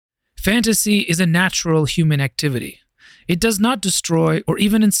Fantasy is a natural human activity. It does not destroy or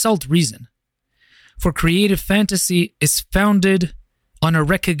even insult reason. For creative fantasy is founded on a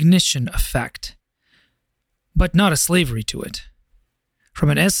recognition of fact, but not a slavery to it.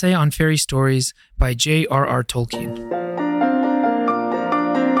 From an essay on fairy stories by J.R.R. Tolkien.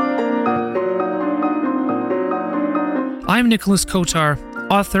 I'm Nicholas Kotar,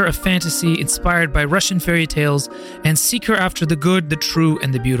 author of fantasy inspired by Russian fairy tales and seeker after the good, the true,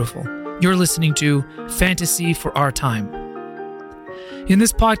 and the beautiful. You're listening to Fantasy for Our Time. In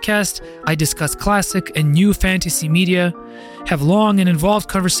this podcast, I discuss classic and new fantasy media, have long and involved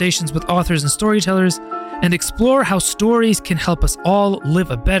conversations with authors and storytellers, and explore how stories can help us all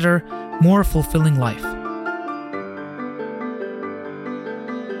live a better, more fulfilling life.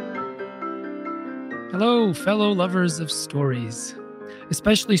 Hello, fellow lovers of stories,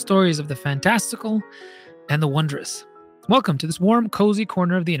 especially stories of the fantastical and the wondrous. Welcome to this warm, cozy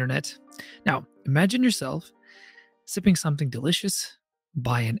corner of the internet. Now, imagine yourself sipping something delicious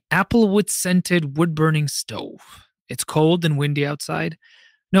by an applewood-scented wood-burning stove. It's cold and windy outside.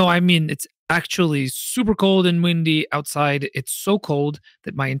 No, I mean, it's actually super cold and windy outside. It's so cold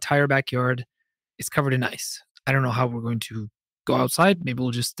that my entire backyard is covered in ice. I don't know how we're going to go outside. Maybe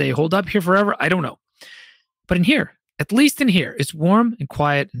we'll just stay holed up here forever. I don't know. But in here, at least in here, it's warm and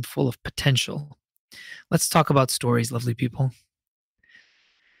quiet and full of potential. Let's talk about stories, lovely people.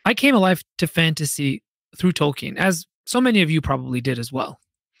 I came alive to fantasy through Tolkien, as so many of you probably did as well.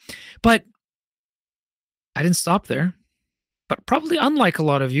 But I didn't stop there. But probably unlike a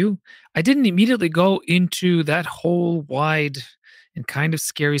lot of you, I didn't immediately go into that whole wide and kind of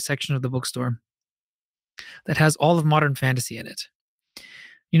scary section of the bookstore that has all of modern fantasy in it.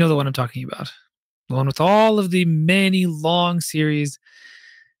 You know the one I'm talking about. The one with all of the many long series,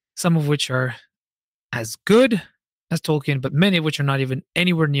 some of which are as good as Tolkien, but many of which are not even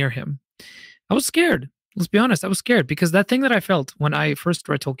anywhere near him. I was scared. Let's be honest, I was scared because that thing that I felt when I first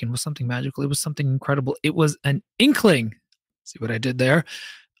read Tolkien was something magical. It was something incredible. It was an inkling, see what I did there,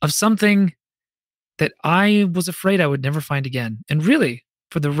 of something that I was afraid I would never find again. And really,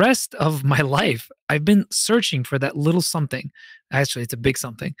 for the rest of my life, I've been searching for that little something. Actually, it's a big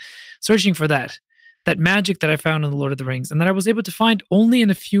something. Searching for that magic that I found in The Lord of the Rings and that I was able to find only in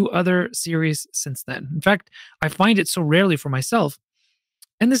a few other series since then. In fact, I find it so rarely for myself.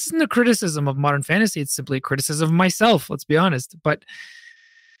 And this isn't a criticism of modern fantasy. It's simply a criticism of myself, let's be honest. But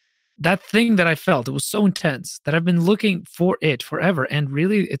that thing that I felt, it was so intense that I've been looking for it forever. And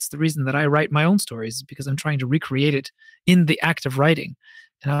really, it's the reason that I write my own stories, because I'm trying to recreate it in the act of writing.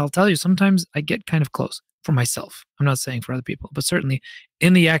 And I'll tell you, sometimes I get kind of close for myself. I'm not saying for other people, but certainly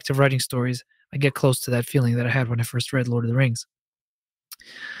in the act of writing stories, I get close to that feeling that I had when I first read Lord of the Rings.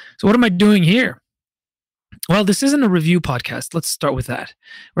 So what am I doing here? Well, this isn't a review podcast. Let's start with that.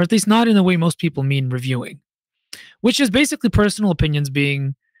 Or at least not in the way most people mean reviewing, which is basically personal opinions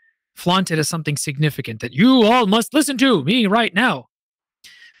being flaunted as something significant that you all must listen to me right now.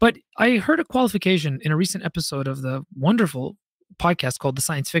 But I heard a qualification in a recent episode of the wonderful podcast called the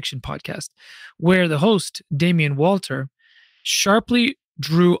Science Fiction Podcast, where the host, Damien Walter, sharply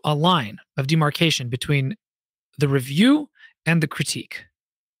drew a line of demarcation between the review and the critique.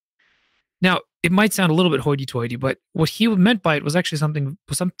 Now, it might sound a little bit hoity-toity, but what he meant by it was actually something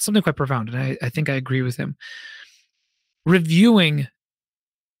quite profound, and I think I agree with him. Reviewing,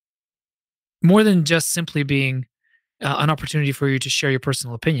 more than just simply being an opportunity for you to share your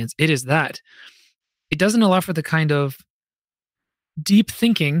personal opinions, it is that. It doesn't allow for the kind of deep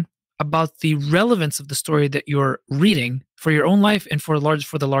thinking about the relevance of the story that you're reading for your own life and for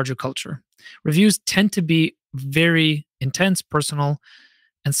the larger culture. Reviews tend to be very intense, personal,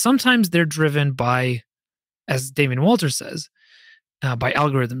 and sometimes they're driven by, as Damien Walter says, by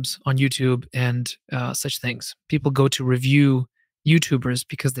algorithms on YouTube and such things. People go to review YouTubers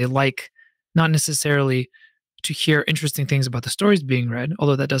because they like not necessarily to hear interesting things about the stories being read,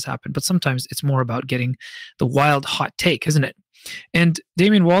 although that does happen, but sometimes it's more about getting the wild, hot take, isn't it? And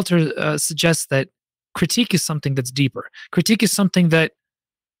Damien Walter suggests that critique is something that's deeper. Critique is something that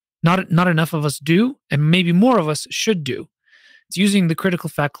not enough of us do, and maybe more of us should do. It's using the critical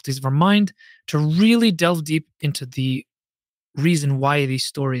faculties of our mind to really delve deep into the reason why these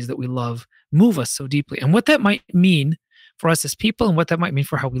stories that we love move us so deeply, and what that might mean for us as people, and what that might mean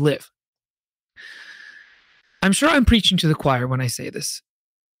for how we live. I'm sure I'm preaching to the choir when I say this.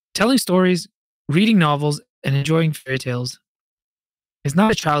 Telling stories, reading novels, and enjoying fairy tales is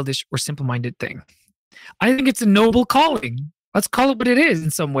not a childish or simple-minded thing. I think it's a noble calling. Let's call it what it is in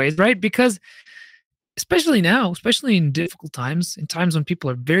some ways, right? Because especially now, especially in difficult times, in times when people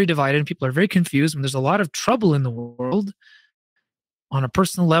are very divided and people are very confused, when there's a lot of trouble in the world, on a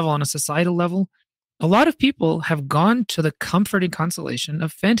personal level, on a societal level, a lot of people have gone to the comforting consolation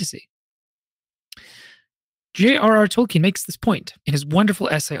of fantasy. J.R.R. Tolkien makes this point in his wonderful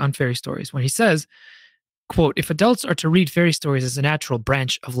essay on fairy stories when he says, quote, if adults are to read fairy stories as a natural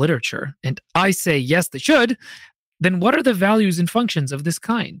branch of literature, and I say yes, they should, then what are the values and functions of this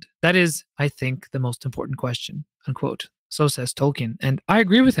kind? That is, I think, the most important question, unquote. So says Tolkien, and I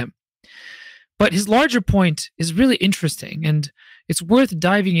agree with him. But his larger point is really interesting, and it's worth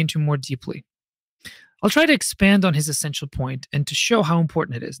diving into more deeply. I'll try to expand on his essential point and to show how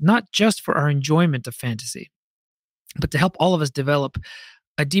important it is, not just for our enjoyment of fantasy, but to help all of us develop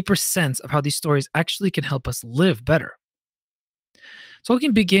a deeper sense of how these stories actually can help us live better.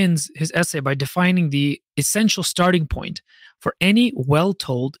 Tolkien begins his essay by defining the essential starting point for any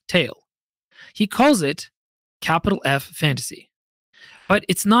well-told tale. He calls it capital F fantasy. But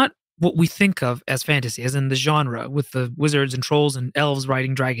it's not what we think of as fantasy, as in the genre with the wizards and trolls and elves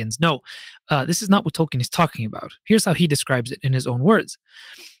riding dragons. No, this is not what Tolkien is talking about. Here's how he describes it in his own words.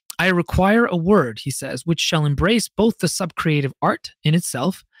 I require a word, he says, which shall embrace both the subcreative art in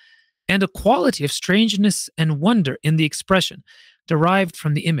itself and a quality of strangeness and wonder in the expression derived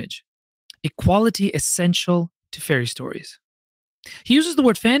from the image, a quality essential to fairy stories. He uses the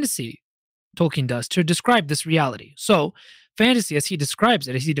word fantasy, Tolkien does, to describe this reality. So, fantasy, as he describes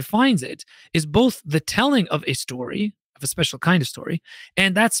it, as he defines it, is both the telling of a story, of a special kind of story,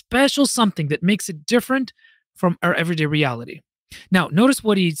 and that special something that makes it different from our everyday reality. Now, notice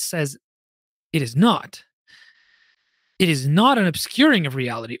what he says it is not. It is not an obscuring of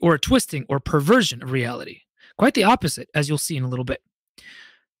reality or a twisting or perversion of reality. Quite the opposite, as you'll see in a little bit.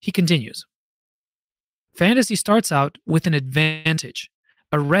 He continues. Fantasy starts out with an advantage,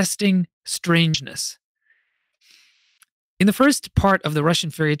 arresting strangeness. In the first part of the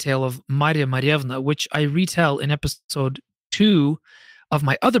Russian fairy tale of Marya Marievna, which I retell in episode 2 of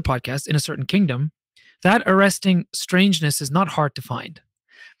my other podcast, In a Certain Kingdom, that arresting strangeness is not hard to find.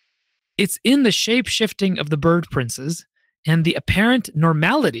 It's in the shape-shifting of the bird princes and the apparent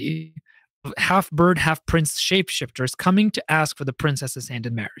normality of half-bird, half-prince shapeshifters coming to ask for the princess's hand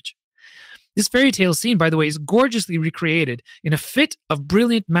in marriage. This fairy tale scene, by the way, is gorgeously recreated in a fit of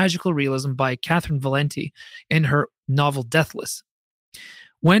brilliant magical realism by Catherine Valenti in her novel Deathless.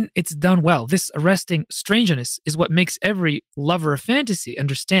 When it's done well, this arresting strangeness is what makes every lover of fantasy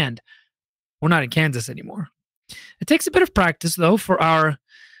understand we're not in Kansas anymore. It takes a bit of practice, though, for our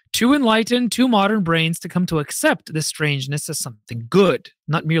too enlightened, too modern brains to come to accept this strangeness as something good,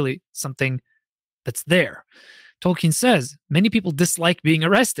 not merely something that's there. Tolkien says many people dislike being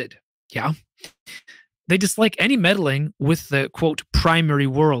arrested. Yeah. They dislike any meddling with the, quote, primary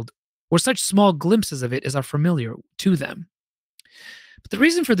world, or such small glimpses of it as are familiar to them. But the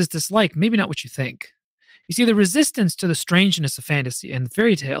reason for this dislike may be not what you think. You see, the resistance to the strangeness of fantasy and the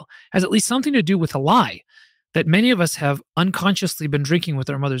fairy tale has at least something to do with a lie that many of us have unconsciously been drinking with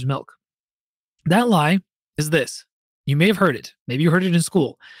our mother's milk. That lie is this. You may have heard it. Maybe you heard it in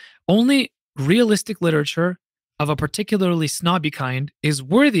school. Only realistic literature of a particularly snobby kind is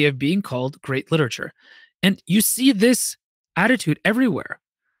worthy of being called great literature. And you see this attitude everywhere.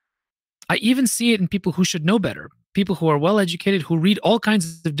 I even see it in people who should know better, people who are well-educated, who read all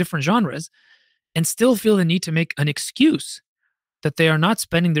kinds of different genres, and still feel the need to make an excuse that they are not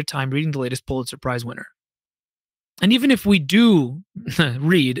spending their time reading the latest Pulitzer Prize winner. And even if we do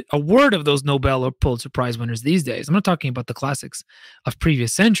read a word of those Nobel or Pulitzer Prize winners these days, I'm not talking about the classics of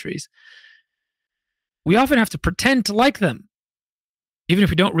previous centuries, we often have to pretend to like them, even if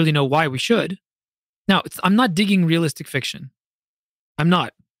we don't really know why we should. Now, I'm not digging realistic fiction. I'm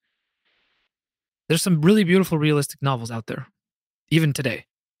not. There's some really beautiful realistic novels out there, even today.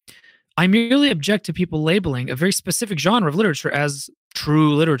 I merely object to people labeling a very specific genre of literature as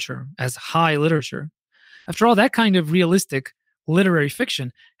true literature, as high literature. After all, that kind of realistic literary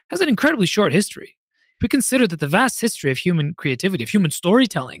fiction has an incredibly short history. If we consider that the vast history of human creativity, of human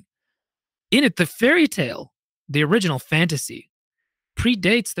storytelling, in it, the fairy tale, the original fantasy,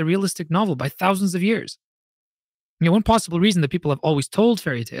 predates the realistic novel by thousands of years. You know, one possible reason that people have always told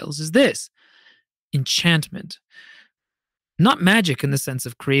fairy tales is this: enchantment. Not magic in the sense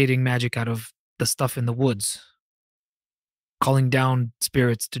of creating magic out of the stuff in the woods, calling down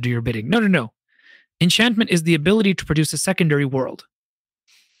spirits to do your bidding. No. Enchantment is the ability to produce a secondary world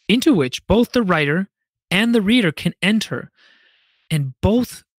into which both the writer and the reader can enter, and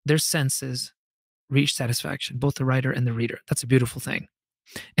both their senses reach satisfaction, both the writer and the reader. That's a beautiful thing.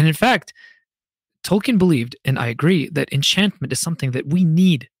 And in fact, Tolkien believed, and I agree, that enchantment is something that we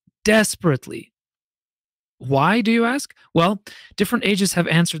need desperately. Why, do you ask? Well, different ages have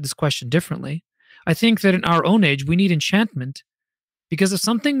answered this question differently. I think that in our own age, we need enchantment because of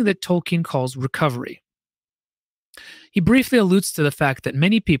something that Tolkien calls recovery. He briefly alludes to the fact that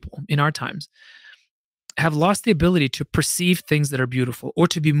many people in our times have lost the ability to perceive things that are beautiful or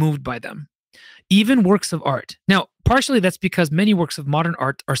to be moved by them, even works of art. Now, partially that's because many works of modern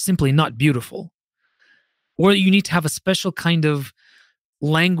art are simply not beautiful, or you need to have a special kind of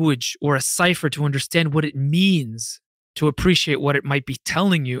language or a cipher to understand what it means to appreciate what it might be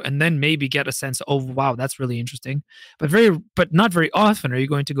telling you, and then maybe get a sense, oh wow, that's really interesting. But not very often are you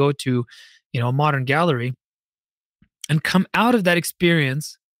going to go to, a modern gallery and come out of that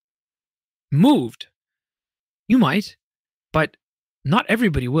experience moved. You might, but not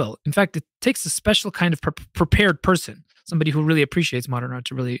everybody will. In fact, it takes a special kind of prepared person, somebody who really appreciates modern art,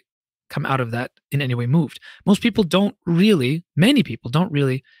 to really come out of that in any way moved. Many people don't really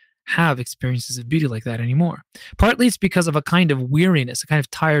have experiences of beauty like that anymore. Partly it's because of a kind of weariness, a kind of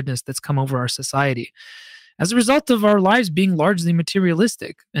tiredness that's come over our society as a result of our lives being largely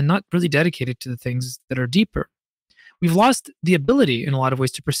materialistic and not really dedicated to the things that are deeper. We've lost the ability in a lot of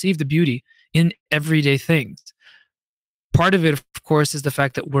ways to perceive the beauty in everyday things. Part of it, of course, is the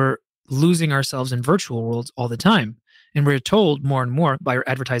fact that we're losing ourselves in virtual worlds all the time. And we're told more and more by our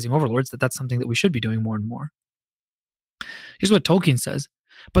advertising overlords that that's something that we should be doing more and more. Here's what Tolkien says.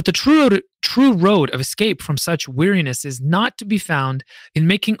 But the true road of escape from such weariness is not to be found in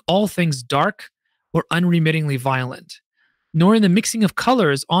making all things dark or unremittingly violent, nor in the mixing of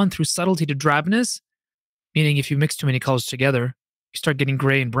colors on through subtlety to drabness, meaning if you mix too many colors together, you start getting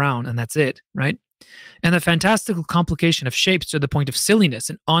gray and brown, and that's it, right? And the fantastical complication of shapes to the point of silliness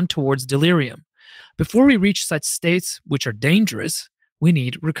and on towards delirium. Before we reach such states, which are dangerous, we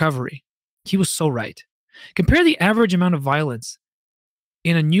need recovery. He was so right. Compare the average amount of violence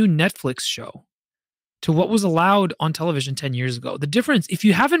in a new Netflix show to what was allowed on television 10 years ago. The difference, if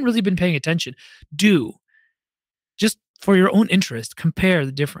you haven't really been paying attention, do. Just for your own interest, compare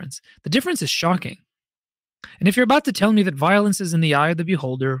the difference. The difference is shocking. And if you're about to tell me that violence is in the eye of the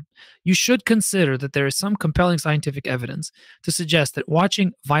beholder, you should consider that there is some compelling scientific evidence to suggest that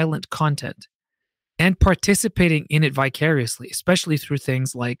watching violent content and participating in it vicariously, especially through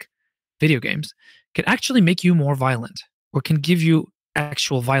things like video games, can actually make you more violent or can give you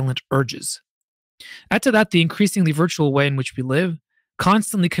actual violent urges. Add to that the increasingly virtual way in which we live,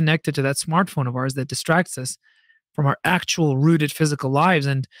 constantly connected to that smartphone of ours that distracts us from our actual rooted physical lives,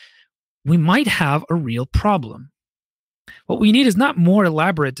 and we might have a real problem. What we need is not more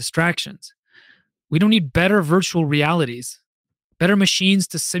elaborate distractions. We don't need better virtual realities, better machines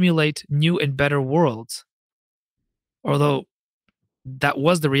to simulate new and better worlds. Although that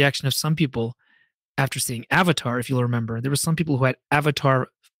was the reaction of some people after seeing Avatar, if you'll remember. There were some people who had Avatar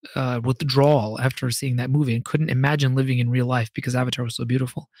withdrawal after seeing that movie and couldn't imagine living in real life because Avatar was so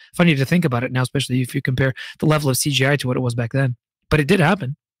beautiful. Funny to think about it now, especially if you compare the level of CGI to what it was back then. But it did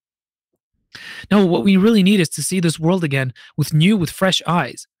happen. No, what we really need is to see this world again with fresh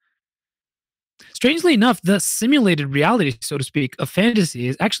eyes. Strangely enough, the simulated reality, so to speak, of fantasy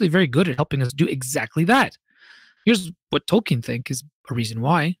is actually very good at helping us do exactly that. Here's what Tolkien thinks is a reason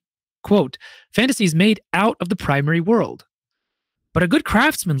why. Quote, fantasy is made out of the primary world, but a good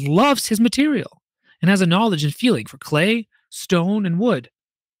craftsman loves his material and has a knowledge and feeling for clay, stone, and wood,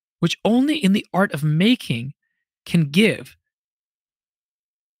 which only the art of making can give.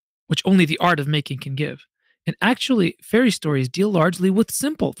 And actually, fairy stories deal largely with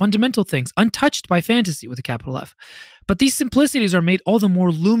simple, fundamental things, untouched by fantasy with a capital F. But these simplicities are made all the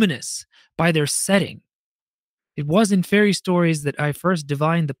more luminous by their setting. It was in fairy stories that I first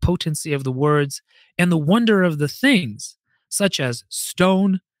divined the potency of the words and the wonder of the things, such as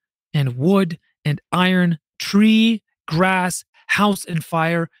stone and wood and iron, tree, grass, house and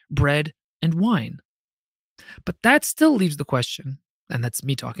fire, bread and wine. But that still leaves the question, and that's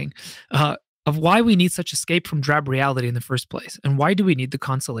me talking, of why we need such escape from drab reality in the first place, and why do we need the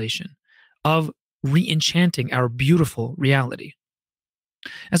consolation of re-enchanting our beautiful reality?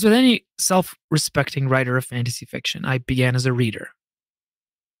 As with any self-respecting writer of fantasy fiction, I began as a reader.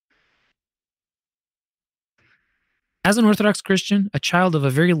 As an Orthodox Christian, a child of a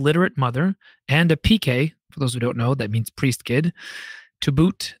very literate mother, and a PK, for those who don't know, that means priest kid, to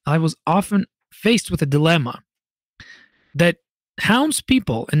boot, I was often faced with a dilemma that hounds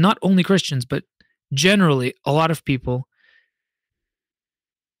people, and not only Christians, but generally a lot of people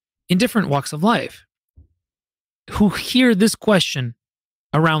in different walks of life who hear this question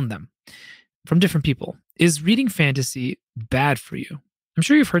around them from different people. Is reading fantasy bad for you? I'm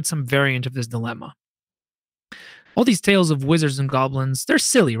sure you've heard some variant of this dilemma. All these tales of wizards and goblins, they're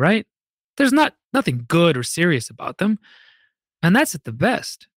silly, right? There's nothing good or serious about them. And that's at the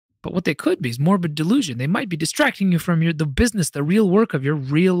best. But what they could be is morbid delusion. They might be distracting you from the business, the real work of your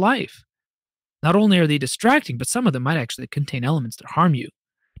real life. Not only are they distracting, but some of them might actually contain elements that harm you,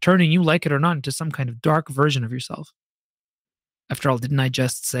 turning you, like it or not, into some kind of dark version of yourself. After all, didn't I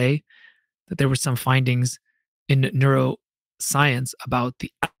just say that there were some findings in neuroscience about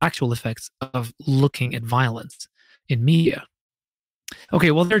the actual effects of looking at violence in media? Okay,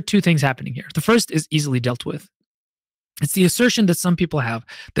 well, there are two things happening here. The first is easily dealt with. It's the assertion that some people have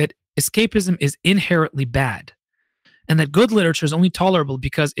that escapism is inherently bad and that good literature is only tolerable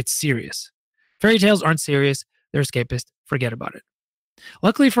because it's serious. Fairy tales aren't serious, they're escapist, forget about it.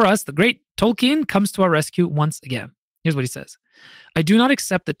 Luckily for us, the great Tolkien comes to our rescue once again. Here's what he says. I do not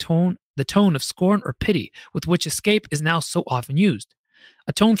accept the tone of scorn or pity with which escape is now so often used,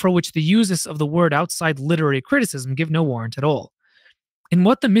 a tone for which the uses of the word outside literary criticism give no warrant at all. In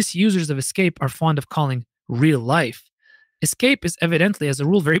what the misusers of escape are fond of calling real life, escape is evidently, as a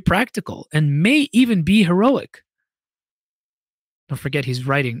rule, very practical and may even be heroic. Don't forget, he's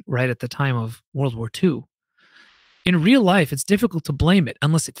writing right at the time of World War II. In real life, it's difficult to blame it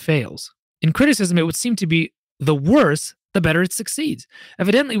unless it fails. In criticism, it would seem to be the worse, the better it succeeds.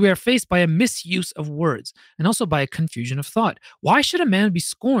 Evidently, we are faced by a misuse of words and also by a confusion of thought. Why should a man be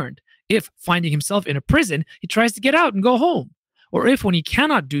scorned if, finding himself in a prison, he tries to get out and go home? Or if, when he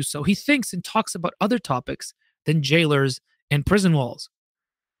cannot do so, he thinks and talks about other topics than jailers and prison walls?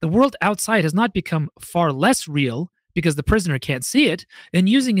 The world outside has not become far less real because the prisoner can't see it, and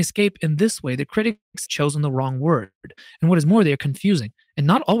using escape in this way, the critics have chosen the wrong word. And what is more, they are confusing, and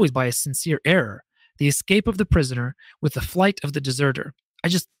not always by a sincere error, the escape of the prisoner with the flight of the deserter. I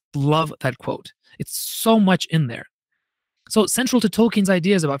just love that quote. It's so much in there. So central to Tolkien's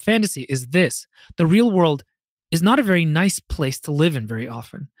ideas about fantasy is this. The real world is not a very nice place to live in very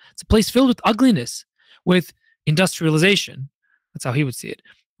often. It's a place filled with ugliness, with industrialization. That's how he would see it.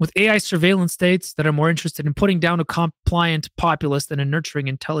 With AI surveillance states that are more interested in putting down a compliant populace than in nurturing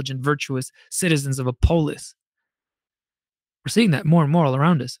intelligent, virtuous citizens of a polis. We're seeing that more and more all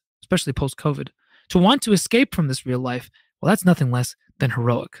around us, especially post-COVID. To want to escape from this real life, well, that's nothing less than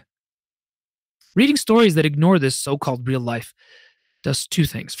heroic. Reading stories that ignore this so-called real life does two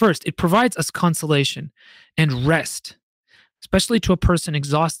things. First, it provides us consolation and rest, especially to a person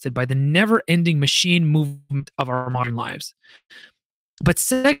exhausted by the never-ending machine movement of our modern lives. But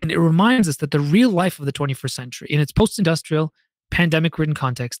second, it reminds us that the real life of the 21st century, in its post-industrial, pandemic-ridden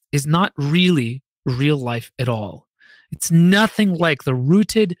context, is not really real life at all. It's nothing like the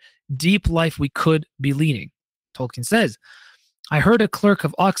rooted, deep life we could be leading. Tolkien says, I heard a clerk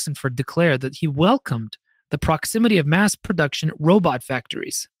of Oxenford declare that he welcomed the proximity of mass production robot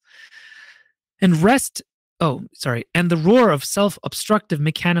factories and the roar of self-obstructive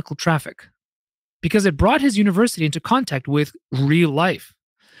mechanical traffic, because it brought his university into contact with real life.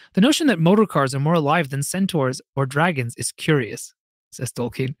 The notion that motor cars are more alive than centaurs or dragons is curious, says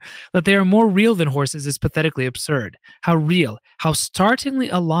Tolkien. That they are more real than horses is pathetically absurd. How real, how startlingly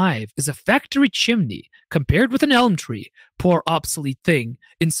alive is a factory chimney compared with an elm tree, poor obsolete thing,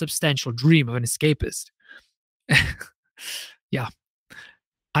 insubstantial dream of an escapist. Yeah.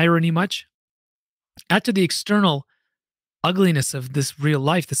 Irony much? Add to the external ugliness of this real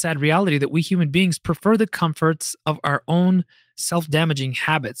life, the sad reality that we human beings prefer the comforts of our own self-damaging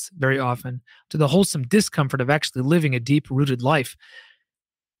habits very often to the wholesome discomfort of actually living a deep-rooted life.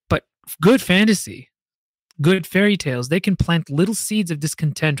 But good fantasy, good fairy tales, they can plant little seeds of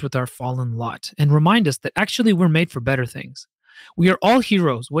discontent with our fallen lot and remind us that actually we're made for better things. We are all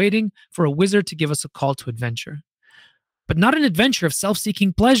heroes waiting for a wizard to give us a call to adventure, but not an adventure of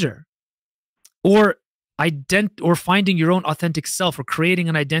self-seeking pleasure or finding your own authentic self or creating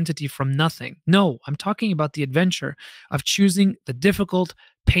an identity from nothing. No, I'm talking about the adventure of choosing the difficult,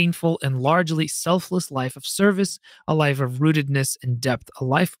 painful, and largely selfless life of service, a life of rootedness and depth, a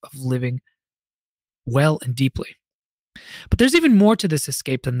life of living well and deeply. But there's even more to this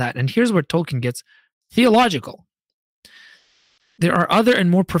escape than that, and here's where Tolkien gets theological. There are other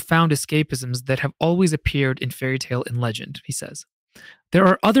and more profound escapisms that have always appeared in fairy tale and legend, he says. There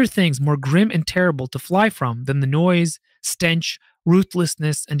are other things more grim and terrible to fly from than the noise, stench,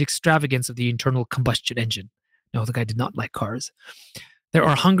 ruthlessness, and extravagance of the internal combustion engine. No, the guy did not like cars. There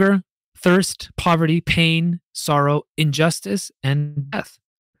are hunger, thirst, poverty, pain, sorrow, injustice, and death.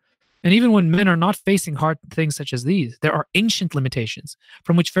 And even when men are not facing hard things such as these, there are ancient limitations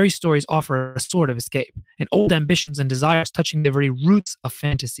from which fairy stories offer a sort of escape, and old ambitions and desires touching the very roots of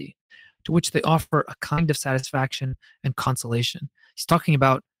fantasy, to which they offer a kind of satisfaction and consolation. He's talking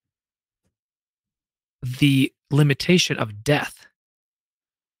about the limitation of death.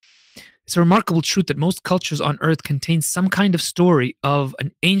 It's a remarkable truth that most cultures on Earth contain some kind of story of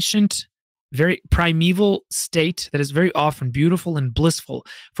an ancient, very primeval state that is very often beautiful and blissful,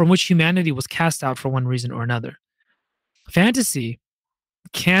 from which humanity was cast out for one reason or another. Fantasy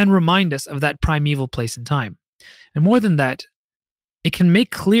can remind us of that primeval place and time. And more than that, it can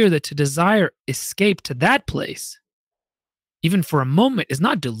make clear that to desire escape to that place, even for a moment, is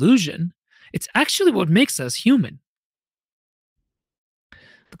not delusion. It's actually what makes us human.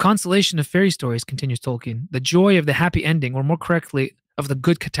 The consolation of fairy stories, continues Tolkien, the joy of the happy ending, or more correctly, of the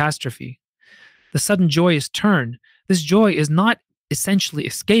good catastrophe, the sudden joyous turn. This joy is not essentially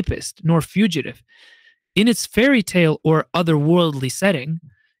escapist nor fugitive. In its fairy tale or otherworldly setting,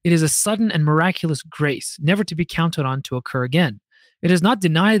 it is a sudden and miraculous grace, never to be counted on to occur again. It does not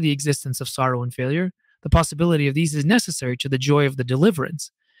deny the existence of sorrow and failure. The possibility of these is necessary to the joy of the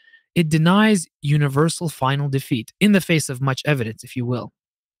deliverance. It denies universal final defeat, in the face of much evidence, if you will.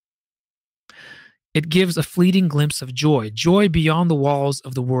 It gives a fleeting glimpse of joy, joy beyond the walls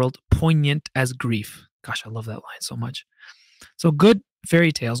of the world, poignant as grief. Gosh, I love that line so much. So good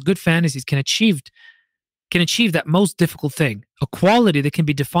fairy tales, good fantasies can achieve that most difficult thing, a quality that can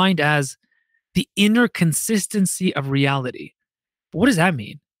be defined as the inner consistency of reality. But what does that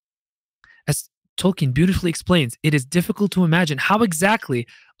mean? As Tolkien beautifully explains, it is difficult to imagine how exactly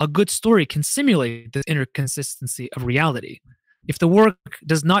a good story can simulate this inner consistency of reality if the work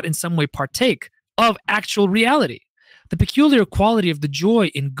does not in some way partake of actual reality. The peculiar quality of the joy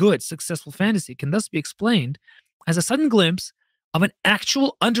in good, successful fantasy can thus be explained as a sudden glimpse of an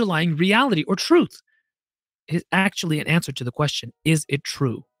actual underlying reality or truth. It is actually an answer to the question, is it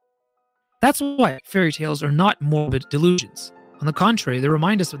true? That's why fairy tales are not morbid delusions. On the contrary, they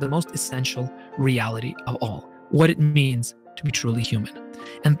remind us of the most essential reality of all, what it means to be truly human.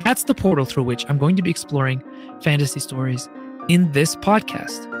 And that's the portal through which I'm going to be exploring fantasy stories in this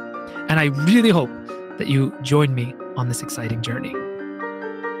podcast. And I really hope that you join me on this exciting journey.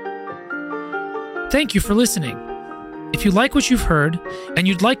 Thank you for listening. If you like what you've heard and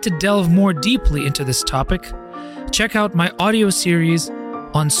you'd like to delve more deeply into this topic, check out my audio series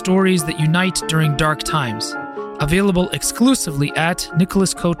on stories that unite during dark times, available exclusively at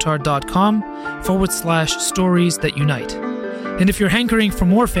nicholaskotar.com/stories that unite. And if you're hankering for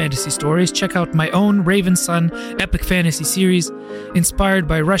more fantasy stories, check out my own Raven Sun epic fantasy series inspired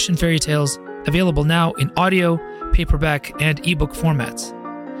by Russian fairy tales, available now in audio, paperback, and ebook formats.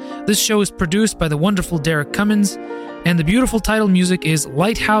 This show is produced by the wonderful Derek Cummins, and the beautiful title music is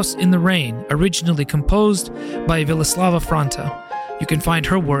Lighthouse in the Rain, originally composed by Vilaslava Franta. You can find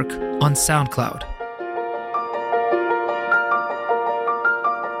her work on SoundCloud.